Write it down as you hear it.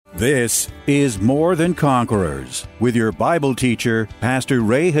This is More Than Conquerors with your Bible teacher, Pastor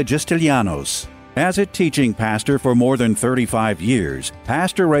Ray Hagistilianos. As a teaching pastor for more than 35 years,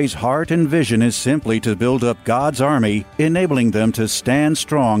 Pastor Ray's heart and vision is simply to build up God's army, enabling them to stand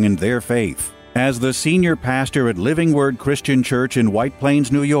strong in their faith. As the senior pastor at Living Word Christian Church in White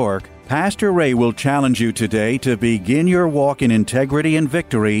Plains, New York, Pastor Ray will challenge you today to begin your walk in integrity and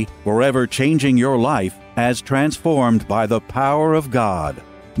victory, forever changing your life as transformed by the power of God.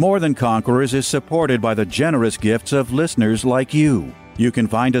 More Than Conquerors is supported by the generous gifts of listeners like you. You can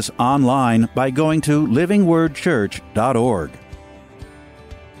find us online by going to livingwordchurch.org.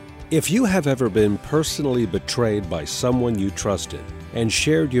 If you have ever been personally betrayed by someone you trusted and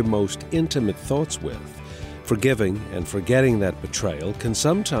shared your most intimate thoughts with, forgiving and forgetting that betrayal can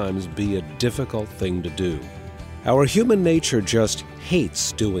sometimes be a difficult thing to do. Our human nature just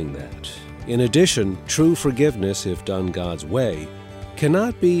hates doing that. In addition, true forgiveness, if done God's way,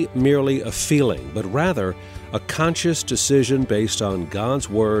 cannot be merely a feeling, but rather a conscious decision based on God's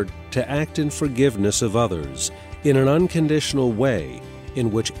Word to act in forgiveness of others in an unconditional way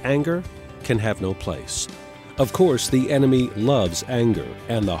in which anger can have no place. Of course, the enemy loves anger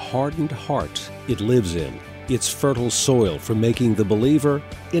and the hardened heart it lives in, its fertile soil for making the believer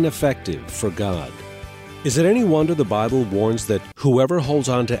ineffective for God. Is it any wonder the Bible warns that whoever holds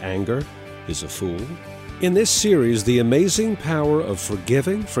on to anger is a fool? In this series, The Amazing Power of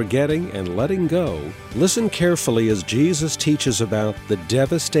Forgiving, Forgetting, and Letting Go, listen carefully as Jesus teaches about the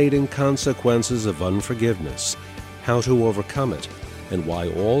devastating consequences of unforgiveness, how to overcome it, and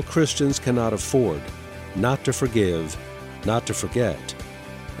why all Christians cannot afford not to forgive, not to forget,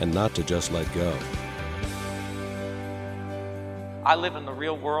 and not to just let go. I live in the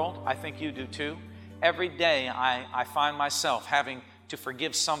real world. I think you do too. Every day I find myself having to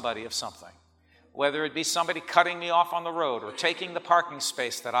forgive somebody of something. Whether it be somebody cutting me off on the road or taking the parking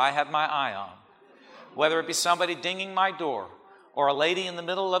space that I had my eye on. Whether it be somebody dinging my door or a lady in the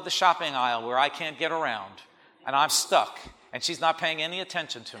middle of the shopping aisle where I can't get around and I'm stuck and she's not paying any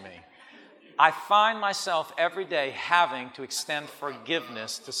attention to me. I find myself every day having to extend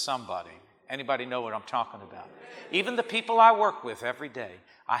forgiveness to somebody. Anybody know what I'm talking about? Even the people I work with every day,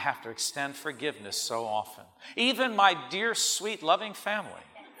 I have to extend forgiveness so often. Even my dear, sweet, loving family,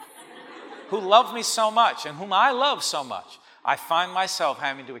 who love me so much and whom I love so much, I find myself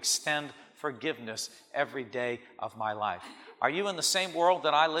having to extend forgiveness every day of my life. Are you in the same world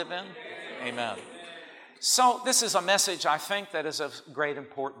that I live in? Amen. So this is a message I think that is of great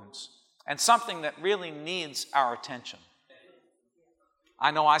importance and something that really needs our attention.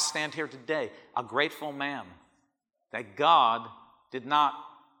 I know I stand here today a grateful man that God did not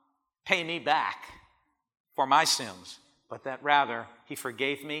pay me back for my sins, but that rather He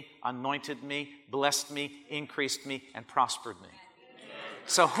forgave me, anointed me, blessed me, increased me, and prospered me.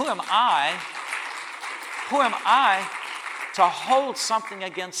 So who am I to hold something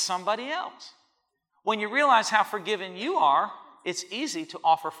against somebody else? When you realize how forgiven you are, it's easy to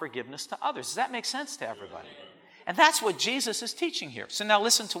offer forgiveness to others. Does that make sense to everybody? And that's what Jesus is teaching here. So now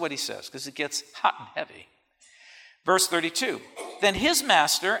listen to what He says, because it gets hot and heavy. Verse 32, then his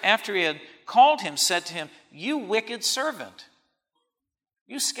master, after he had called him, said to him, you wicked servant,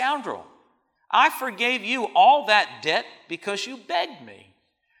 you scoundrel, I forgave you all that debt because you begged me.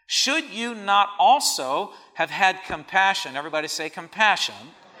 Should you not also have had compassion? Everybody say compassion.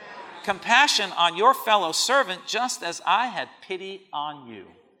 Compassion on your fellow servant, just as I had pity on you.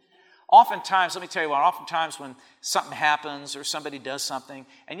 Oftentimes, let me tell you what, oftentimes when something happens or somebody does something,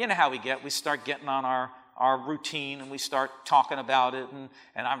 and you know how we start getting on our routine and we start talking about it, and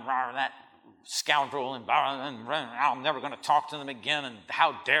I'm that scoundrel and I'm never going to talk to them again, and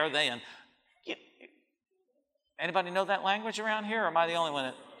how dare they, and anybody know that language around here, or am I the only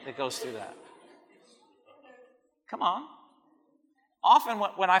one that goes through that? Come on. Often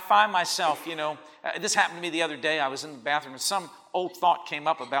when I find myself, this happened to me the other day. I was in the bathroom and some old thought came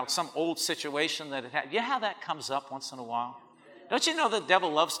up about some old situation that had happened. You know how that comes up once in a while? Don't you know the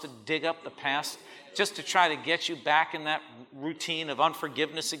devil loves to dig up the past just to try to get you back in that routine of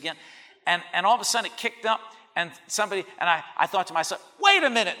unforgiveness again? And all of a sudden it kicked up and I thought to myself, wait a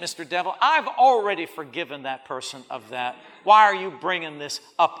minute, Mr. Devil, I've already forgiven that person of that. Why are you bringing this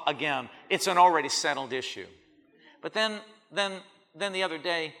up again? It's an already settled issue. But then the other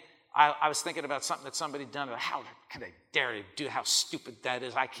day, I was thinking about something that somebody done. How could they dare to do? How stupid that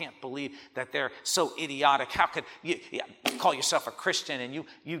is! I can't believe that they're so idiotic. How could you call yourself a Christian and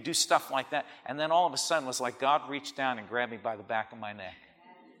you do stuff like that? And then all of a sudden, it was like God reached down and grabbed me by the back of my neck.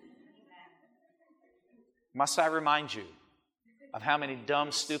 Must I remind you of how many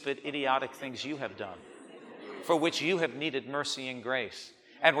dumb, stupid, idiotic things you have done, for which you have needed mercy and grace?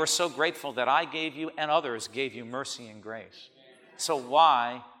 And we're so grateful that I gave you and others gave you mercy and grace. So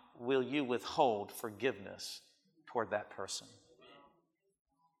why will you withhold forgiveness toward that person?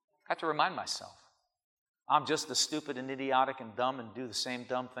 I have to remind myself. I'm just as stupid and idiotic and dumb and do the same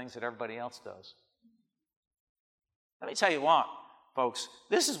dumb things that everybody else does. Let me tell you what, folks,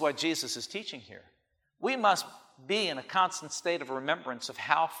 this is what Jesus is teaching here. We must be in a constant state of remembrance of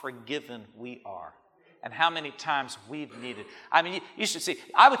how forgiven we are and how many times we've needed. I mean, you should see,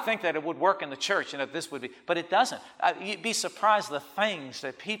 I would think that it would work in the church and that this would be, but it doesn't. You'd be surprised the things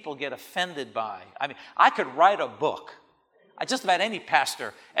that people get offended by. I mean, I could write a book. Just about any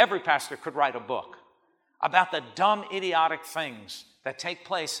pastor, every pastor could write a book about the dumb, idiotic things that take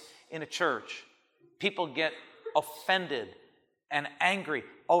place in a church. People get offended and angry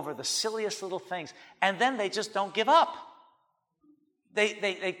over the silliest little things, and then they just don't give up.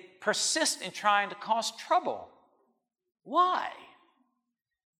 They persist in trying to cause trouble. Why?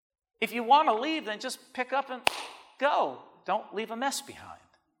 If you want to leave, then just pick up and go. Don't leave a mess behind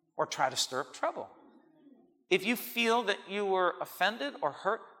or try to stir up trouble. If you feel that you were offended or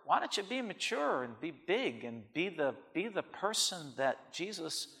hurt, why don't you be mature and be big and be the person that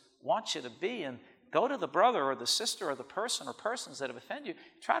Jesus wants you to be, and go to the brother or the sister or the person or persons that have offended you.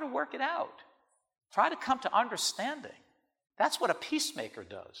 Try to work it out. Try to come to understanding. That's what a peacemaker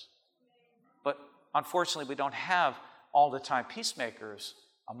does. But unfortunately, we don't have all the time peacemakers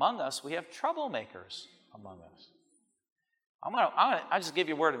among us. We have troublemakers among us. I'll just give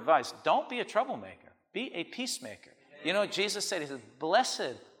you a word of advice. Don't be a troublemaker. Be a peacemaker. You know what Jesus said? He said,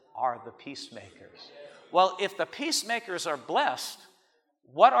 blessed are the peacemakers. Well, if the peacemakers are blessed,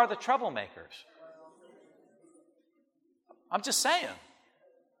 what are the troublemakers? I'm just saying.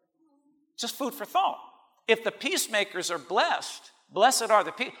 Just food for thought. If the peacemakers are blessed, blessed are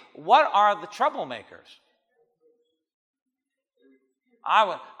the people. What are the troublemakers?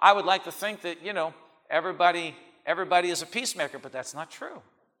 I would like to think that, everybody is a peacemaker, but that's not true.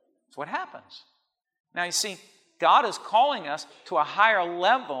 It's what happens. Now, you see, God is calling us to a higher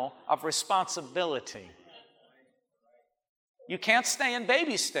level of responsibility. You can't stay in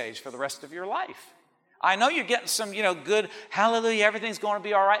baby stage for the rest of your life. I know you're getting some, good, hallelujah, everything's going to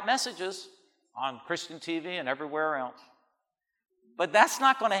be all right messages on Christian TV and everywhere else. But that's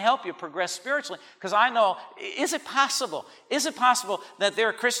not going to help you progress spiritually, because I know, is it possible that there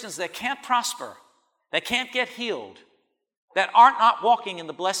are Christians that can't prosper, that can't get healed, that are not walking in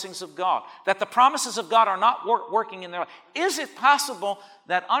the blessings of God, that the promises of God are not working in their life? Is it possible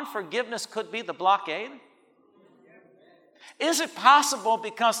that unforgiveness could be the blockade? Is it possible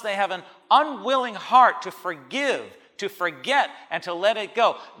because they have an unwilling heart to forgive, to forget, and to let it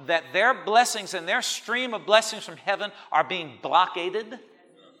go, that their blessings and their stream of blessings from heaven are being blockaded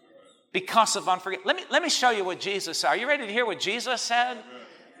because of unforgiveness? Let me show you what Jesus said. Are you ready to hear what Jesus said?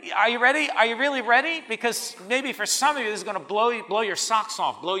 Are you ready? Are you really ready? Because maybe for some of you, this is going to blow your socks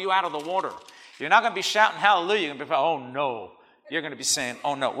off, blow you out of the water. You're not going to be shouting hallelujah. You're going to be, oh no. You're going to be saying,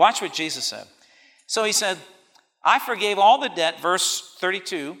 oh no. Watch what Jesus said. So he said, I forgave all the debt, verse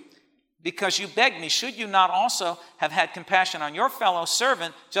 32, because you begged me. Should you not also have had compassion on your fellow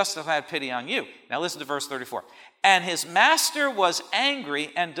servant, just as I had pity on you? Now listen to verse 34. And his master was angry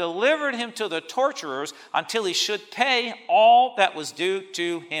and delivered him to the torturers until he should pay all that was due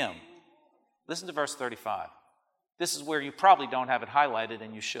to him. Listen to verse 35. This is where you probably don't have it highlighted,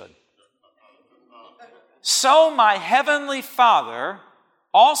 and you should. So my heavenly Father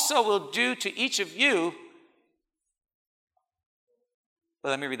also will do to each of you. Well,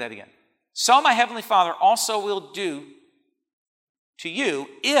 let me read that again. So my heavenly Father also will do to you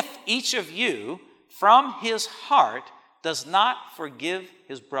if each of you from his heart does not forgive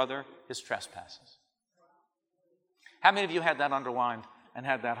his brother his trespasses. How many of you had that underlined and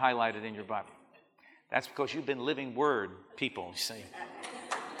had that highlighted in your Bible? That's because you've been living word people, you see.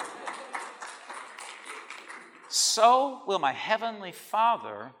 So will my heavenly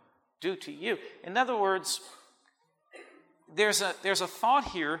Father do to you. In other words, there's a thought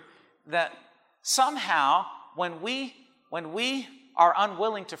here that somehow when we are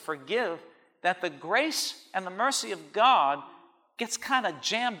unwilling to forgive, that the grace and the mercy of God gets kind of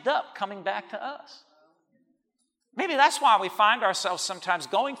jammed up coming back to us. Maybe that's why we find ourselves sometimes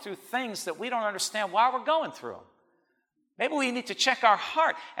going through things that we don't understand why we're going through. Maybe we need to check our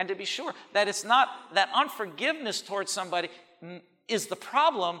heart and to be sure that it's not that unforgiveness towards somebody is the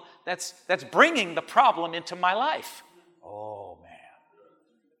problem that's bringing the problem into my life. Oh, man.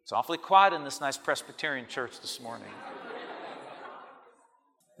 It's awfully quiet in this nice Presbyterian church this morning.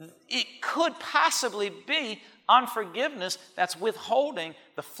 It could possibly be unforgiveness that's withholding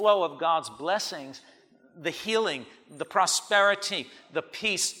the flow of God's blessings the healing, the prosperity, the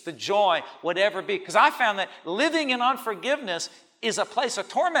peace, the joy, whatever it be. Because I found that living in unforgiveness is a place of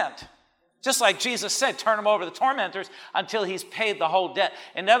torment. Just like Jesus said, turn him over to the tormentors until he's paid the whole debt.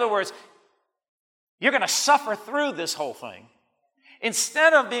 In other words, you're going to suffer through this whole thing.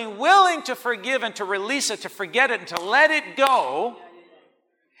 Instead of being willing to forgive and to release it, to forget it and to let it go,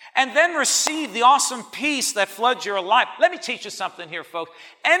 and then receive the awesome peace that floods your life. Let me teach you something here, folks.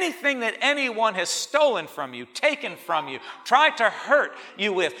 Anything that anyone has stolen from you, taken from you, tried to hurt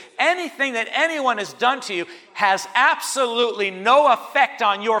you with, anything that anyone has done to you has absolutely no effect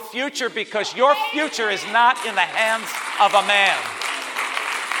on your future, because your future is not in the hands of a man.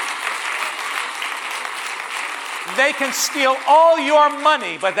 They can steal all your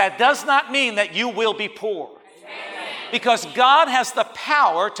money, but that does not mean that you will be poor. Because God has the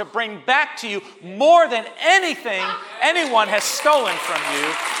power to bring back to you more than anything anyone has stolen from you.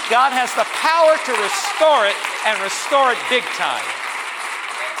 God has the power to restore it, and restore it big time.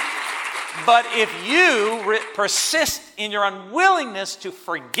 But if you persist in your unwillingness to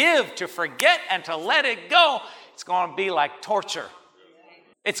forgive, to forget, and to let it go, it's going to be like torture.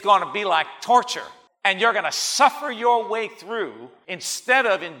 It's going to be like torture. And you're going to suffer your way through instead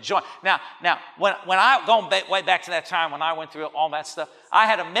of enjoying. Now, when I, going way back to that time when I went through all that stuff, I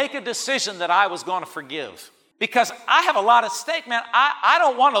had to make a decision that I was going to forgive. Because I have a lot at stake, man. I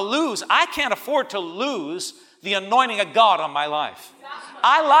don't want to lose. I can't afford to lose the anointing of God on my life.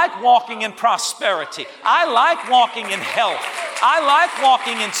 I like walking in prosperity. I like walking in health. I like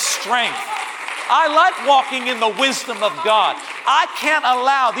walking in strength. I like walking in the wisdom of God. I can't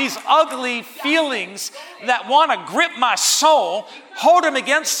allow these ugly feelings that want to grip my soul, hold them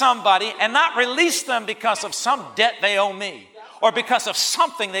against somebody, and not release them because of some debt they owe me, or because of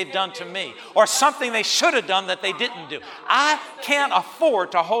something they've done to me, or something they should have done that they didn't do. I can't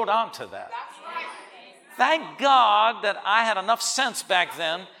afford to hold on to that. Thank God that I had enough sense back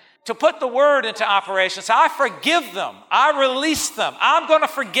then to put the word into operation. So I forgive them. I release them. I'm going to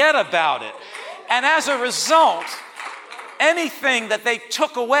forget about it. And as a result, anything that they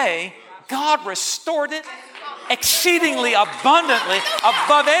took away, God restored it exceedingly abundantly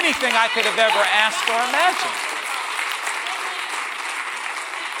above anything I could have ever asked or imagined.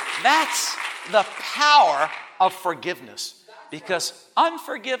 That's the power of forgiveness, because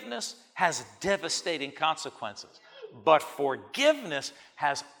unforgiveness has devastating consequences, but forgiveness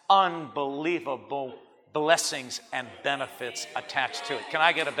has unbelievable blessings and benefits attached to it. Can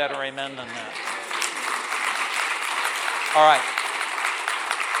I get a better amen than that? All right.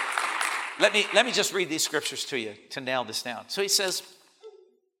 Let me just read these scriptures to you to nail this down. So he says,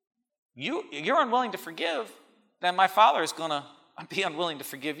 you're unwilling to forgive, then my Father is going to be unwilling to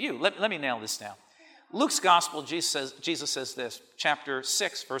forgive you. Let me nail this down. Luke's gospel, Jesus says this, chapter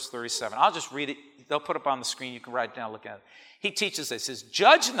 6, verse 37. I'll just read it. They'll put it up on the screen. You can write it down, look at it. He teaches this. He says,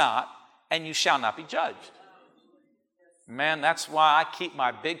 judge not, and you shall not be judged. Man, that's why I keep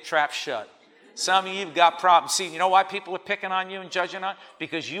my big trap shut. Some of you have got problems. See, you know why people are picking on you and judging on you?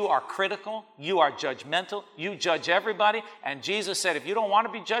 Because you are critical, you are judgmental, you judge everybody, and Jesus said, if you don't want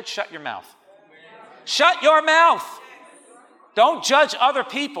to be judged, shut your mouth. Shut your mouth. Don't judge other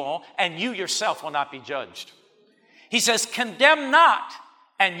people, and you yourself will not be judged. He says, condemn not,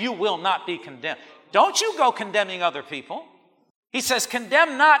 and you will not be condemned. Don't you go condemning other people. He says,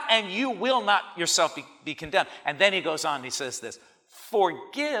 condemn not, and you will not yourself be condemned. And then he goes on, and he says this,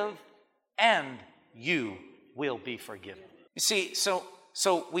 forgive, and you will be forgiven. You see,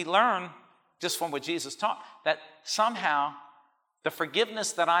 so we learn just from what Jesus taught, that somehow the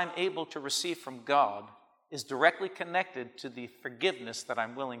forgiveness that I'm able to receive from God is directly connected to the forgiveness that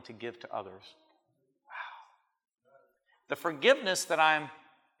I'm willing to give to others. Wow. The forgiveness that I'm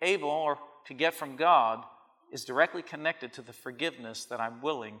able to get from God is directly connected to the forgiveness that I'm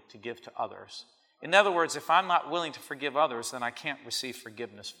willing to give to others. In other words, if I'm not willing to forgive others, then I can't receive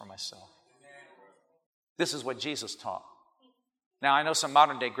forgiveness for myself. This is what Jesus taught. Now, I know some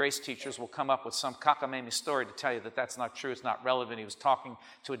modern-day grace teachers will come up with some cockamamie story to tell you that that's not true, it's not relevant, he was talking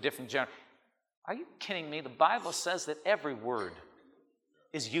to a different generation. Are you kidding me? The Bible says that every word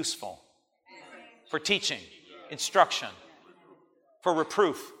is useful for teaching, instruction, for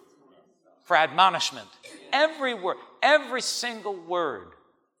reproof, for admonishment. Every word, every single word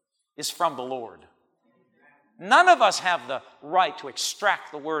is from the Lord. None of us have the right to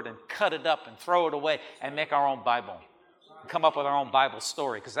extract the word and cut it up and throw it away and make our own Bible. And come up with our own Bible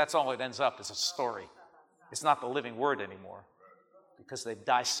story, because that's all it ends up is a story. It's not the living word anymore, because they've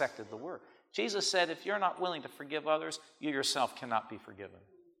dissected the word. Jesus said, if you're not willing to forgive others, you yourself cannot be forgiven.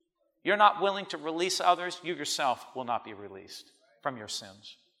 You're not willing to release others, you yourself will not be released from your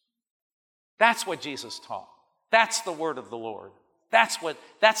sins. That's what Jesus taught. That's the word of the Lord. That's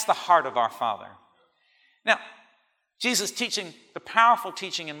the heart of our Father. Now, Jesus teaching the powerful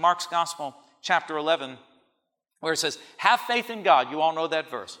teaching in Mark's Gospel, chapter 11, where it says, have faith in God. You all know that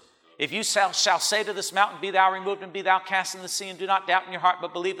verse. If you shall say to this mountain, be thou removed and be thou cast in the sea, and do not doubt in your heart,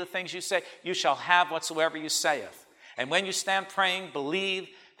 but believe the things you say, you shall have whatsoever you saith. And when you stand praying, believe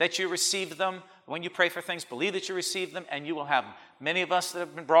that you receive them. When you pray for things, believe that you receive them, and you will have them. Many of us that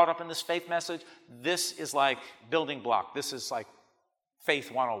have been brought up in this faith message, this is like building block. This is like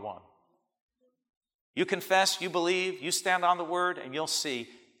faith 101. You confess, you believe, you stand on the word, and you'll see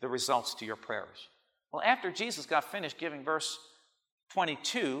the results to your prayers. Well, after Jesus got finished giving verse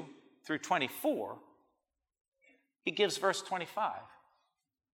 22 through 24, he gives verse 25.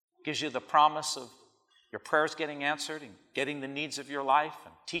 Gives you the promise of your prayers getting answered and getting the needs of your life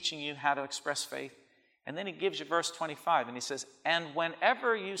and teaching you how to express faith. And then he gives you verse 25, and he says, and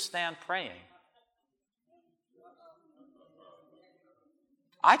whenever you stand praying,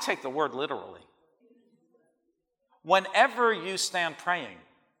 I take the word literally. Whenever you stand praying.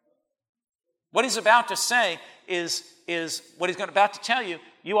 What he's about to say is what he's about to tell you,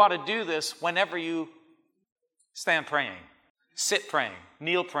 you ought to do this whenever you stand praying, sit praying,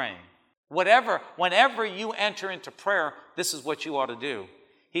 kneel praying. Whenever you enter into prayer, this is what you ought to do.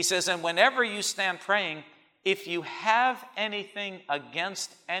 He says, and whenever you stand praying, if you have anything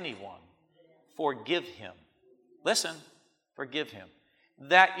against anyone, forgive him. Listen, forgive him.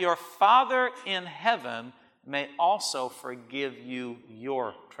 That your Father in heaven may also forgive you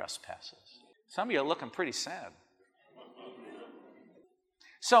your trespasses. Some of you are looking pretty sad.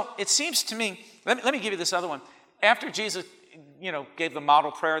 So it seems to me, let me give you this other one. After Jesus, gave the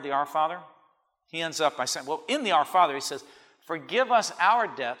model prayer, the Our Father, he ends up by saying, well, in the Our Father, he says, forgive us our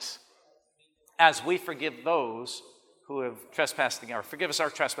debts as we forgive those who have trespassed against us. Forgive us our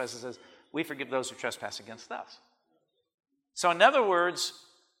trespasses as we forgive those who trespass against us. So in other words,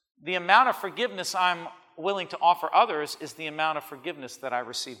 the amount of forgiveness I'm willing to offer others is the amount of forgiveness that I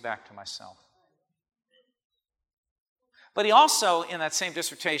receive back to myself. But he also, in that same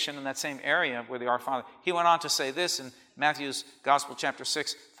dissertation, in that same area where the Our Father, he went on to say this in Matthew's Gospel, chapter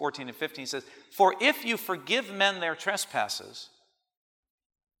 6, 14 and 15. He says, for if you forgive men their trespasses,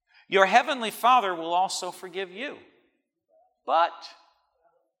 your heavenly Father will also forgive you. But,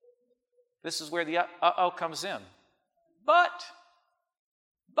 this is where the uh-oh comes in. But,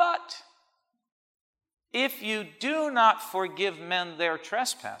 if you do not forgive men their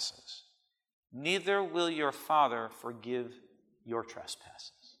trespasses, neither will your Father forgive your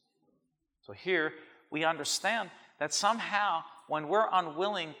trespasses. So here we understand that somehow when we're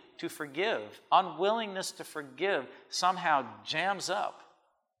unwilling to forgive, unwillingness to forgive somehow jams up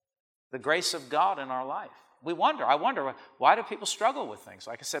the grace of God in our life. I wonder, why do people struggle with things?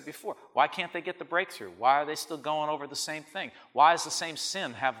 Like I said before, why can't they get the breakthrough? Why are they still going over the same thing? Why does the same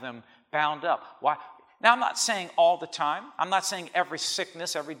sin have them bound up? Why? Now, I'm not saying all the time. I'm not saying every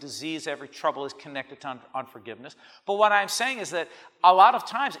sickness, every disease, every trouble is connected to unforgiveness. But what I'm saying is that a lot of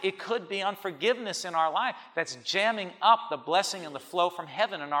times it could be unforgiveness in our life that's jamming up the blessing and the flow from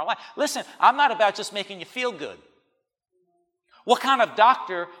heaven in our life. Listen, I'm not about just making you feel good. What kind of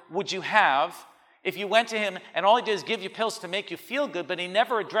doctor would you have if you went to him and all he did is give you pills to make you feel good, but he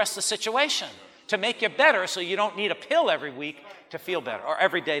never addressed the situation to make you better so you don't need a pill every week to feel better or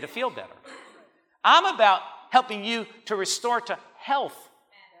every day to feel better? I'm about helping you to restore to health,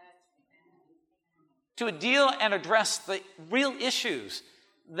 to deal and address the real issues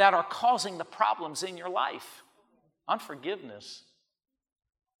that are causing the problems in your life. Unforgiveness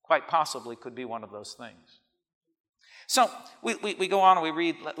quite possibly could be one of those things. So we go on and we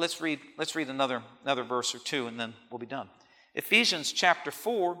read. Let's read another verse or two, and then we'll be done. Ephesians chapter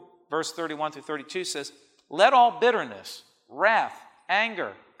 4, verse 31 through 32 says, "Let all bitterness, wrath,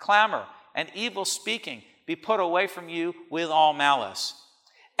 anger, clamor, and evil speaking be put away from you with all malice.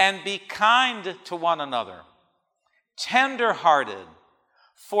 And be kind to one another, tender-hearted,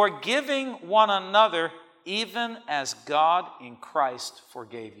 forgiving one another, even as God in Christ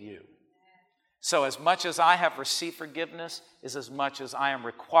forgave you." So as much as I have received forgiveness is as much as I am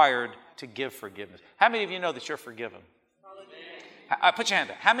required to give forgiveness. How many of you know that you're forgiven? Put your hand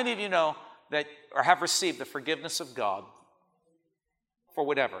up. How many of you know that or have received the forgiveness of God for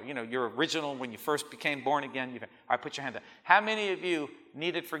whatever? Your original, when you first became born again. All right, put your hand up. How many of you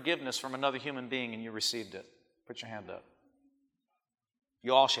needed forgiveness from another human being and you received it? Put your hand up.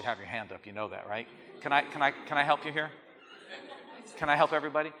 You all should have your hand up. You know that, right? Can I help you here? Can I help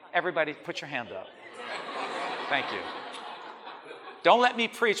everybody? Everybody, put your hand up. Thank you. Don't let me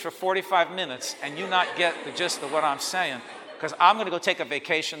preach for 45 minutes and you not get the gist of what I'm saying, because I'm going to go take a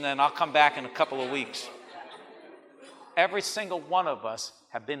vacation, then I'll come back in a couple of weeks. Every single one of us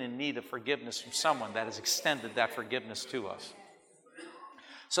have been in need of forgiveness from someone that has extended that forgiveness to us.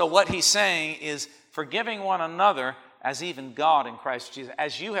 So what he's saying is forgiving one another as even God in Christ Jesus.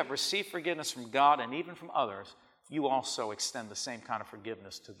 As you have received forgiveness from God and even from others, you also extend the same kind of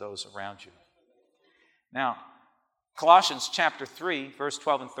forgiveness to those around you. Now, Colossians chapter 3, verse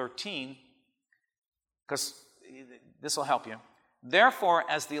 12 and 13, because this will help you. Therefore,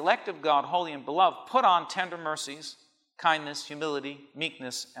 as the elect of God, holy and beloved, put on tender mercies, kindness, humility,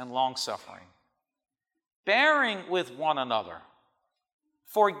 meekness, and long-suffering, bearing with one another,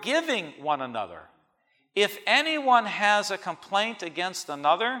 forgiving one another. If anyone has a complaint against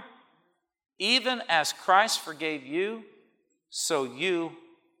another, even as Christ forgave you, so you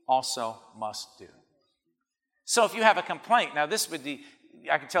also must do. So if you have a complaint, now this would be,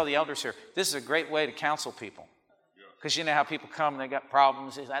 I can tell the elders here, this is a great way to counsel people. Because you know how people come and they got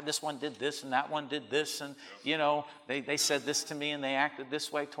problems. They say, this one did this and that one did this. And, you know, they said this to me and they acted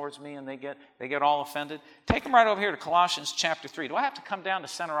this way towards me and they get all offended. Take them right over here to Colossians chapter 3. Do I have to come down to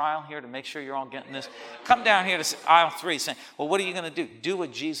center aisle here to make sure you're all getting this? Come down here to aisle 3 saying, well, what are you going to do? Do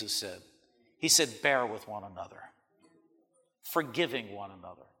what Jesus said. He said, bear with one another. Forgiving one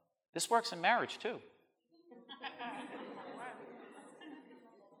another. This works in marriage too.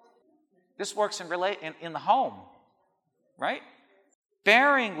 This works in the home. Right?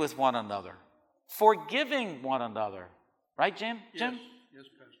 Bearing with one another. Forgiving one another. Right, Jim? Jim? Yes,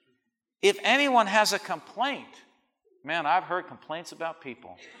 Pastor. If anyone has a complaint, man, I've heard complaints about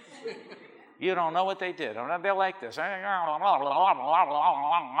people. You don't know what they did. They're like this. We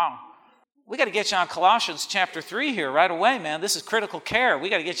got to get you on Colossians chapter 3 here right away, man. This is critical care. We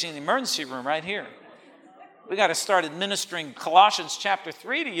got to get you in the emergency room right here. We got to start administering Colossians chapter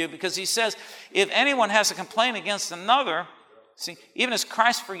 3 to you because he says, if anyone has a complaint against another, see, even as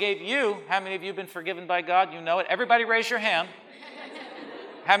Christ forgave you, how many of you have been forgiven by God? You know it. Everybody raise your hand.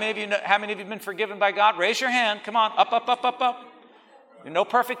 How many of you have been forgiven by God? Raise your hand. Come on, up, up, up, up, up. There are no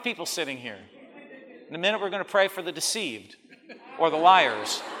perfect people sitting here. In a minute, we're going to pray for the deceived or the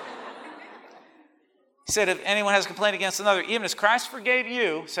liars. He said, if anyone has a complaint against another, even as Christ forgave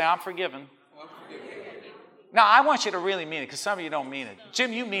you, say, I'm forgiven. Now, I want you to really mean it, because some of you don't mean it.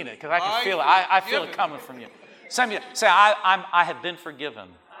 Jim, you mean it, because I can feel it. I feel it coming from you. Some of you say, I have been forgiven.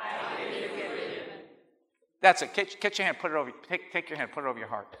 That's it. Get your hand, put it over. Take your hand, put it over your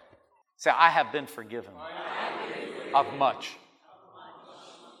heart. Say, I have been forgiven of much.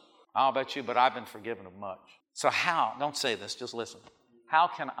 I don't know about you, but I've been forgiven of much. So how, don't say this, just listen. How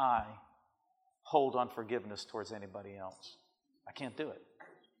can I hold unforgiveness towards anybody else? I can't do it.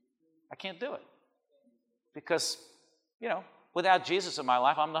 I can't do it. Because, you know, without Jesus in my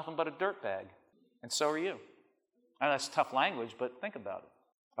life, I'm nothing but a dirtbag. And so are you. I know that's tough language, but think about it.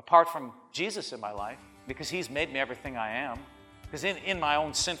 Apart from Jesus in my life, because he's made me everything I am, because in my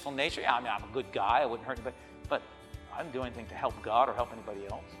own sinful nature, yeah, I mean, I'm a good guy, I wouldn't hurt anybody, but I didn't do anything to help God or help anybody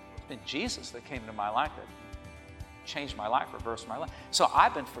else. It's been Jesus that came into my life that changed my life, reversed my life. So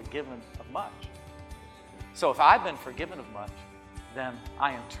I've been forgiven of much. So if I've been forgiven of much, then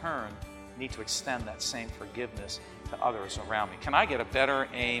I in turn need to extend that same forgiveness to others around me. Can I get a better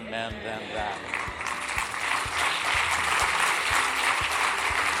amen than that?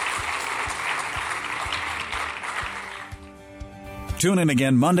 Tune in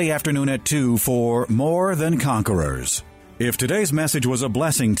again Monday afternoon at 2 for More Than Conquerors. If today's message was a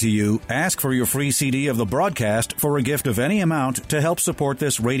blessing to you, ask for your free CD of the broadcast for a gift of any amount to help support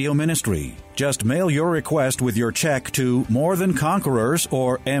this radio ministry. Just mail your request with your check to More Than Conquerors,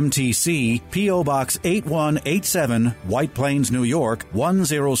 or MTC, P.O. Box 8187, White Plains, New York,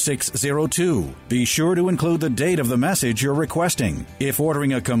 10602. Be sure to include the date of the message you're requesting. If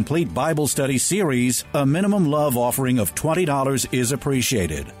ordering a complete Bible study series, a minimum love offering of $20 is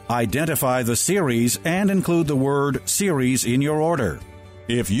appreciated. Identify the series and include the word series in your order.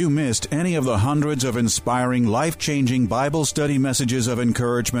 If you missed any of the hundreds of inspiring, life-changing Bible study messages of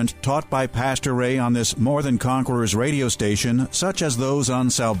encouragement taught by Pastor Ray on this More Than Conquerors radio station, such as those on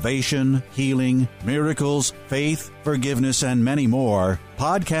salvation, healing, miracles, faith, forgiveness, and many more,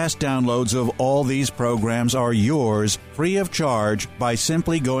 podcast downloads of all these programs are yours free of charge by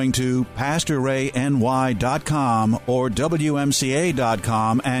simply going to PastorRayNY.com or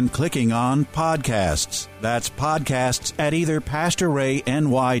WMCA.com and clicking on Podcasts. That's podcasts at either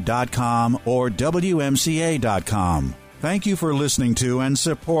PastorRayNY.com or WMCA.com. Thank you for listening to and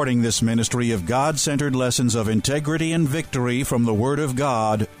supporting this ministry of God-centered lessons of integrity and victory from the Word of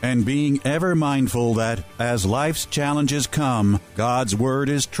God, and being ever mindful that, as life's challenges come, God's Word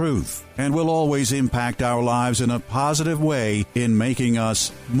is truth and will always impact our lives in a positive way in making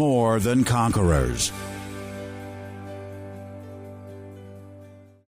us more than conquerors.